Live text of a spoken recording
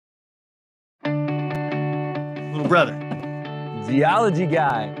brother. Geology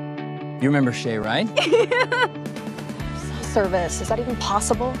guy. You remember Shay, right? Service, is that even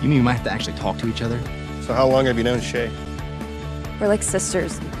possible? You mean we might have to actually talk to each other? So how long have you known Shay? We're like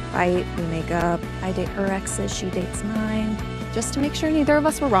sisters. We fight, we make up. I date her exes, she dates mine. Just to make sure neither of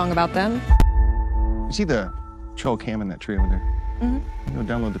us were wrong about them. You see the trail cam in that tree over there? Mm-hmm.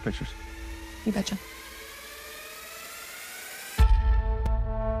 Go download the pictures. You betcha.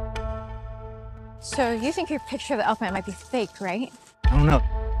 So you think your picture of the elephant might be fake, right? I don't know.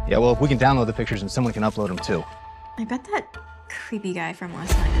 Yeah, well, if we can download the pictures and someone can upload them too. I bet that creepy guy from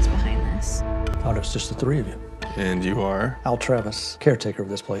last night is behind this. Thought it was just the three of you. And you are? Al Travis, caretaker of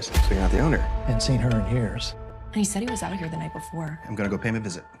this place. So you're not the owner? Hadn't seen her in years. And he said he was out here the night before. I'm gonna go pay him a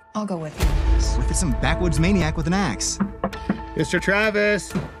visit. I'll go with you. What if it's some backwoods maniac with an axe? Mr. Travis!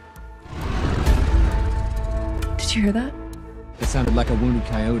 Did you hear that? It sounded like a wounded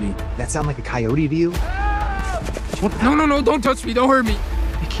coyote. That sound like a coyote to you? No, don't touch me, don't hurt me.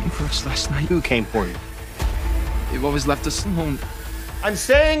 They came for us last night. Who came for you? They've always left us alone. I'm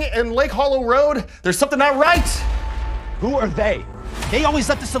staying in Lake Hollow Road. There's something not right. Who are they? They always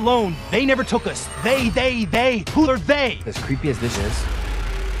left us alone. They never took us. They. Who are they? As creepy as this is,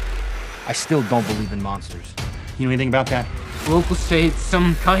 I still don't believe in monsters. You know anything about that? Locals say it's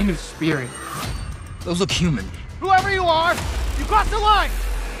some kind of spirit. Those look human. Whoever you are, you crossed the line.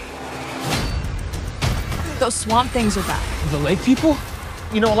 Those swamp things are back. The lake people?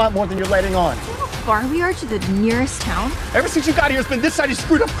 You know a lot more than you're letting on. How far we are to the nearest town? Ever since you got here, it's been this side you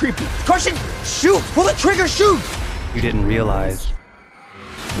screwed up creepy. Carson, shoot! Pull the trigger, shoot! You didn't realize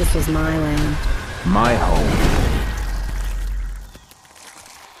This was my land. My home.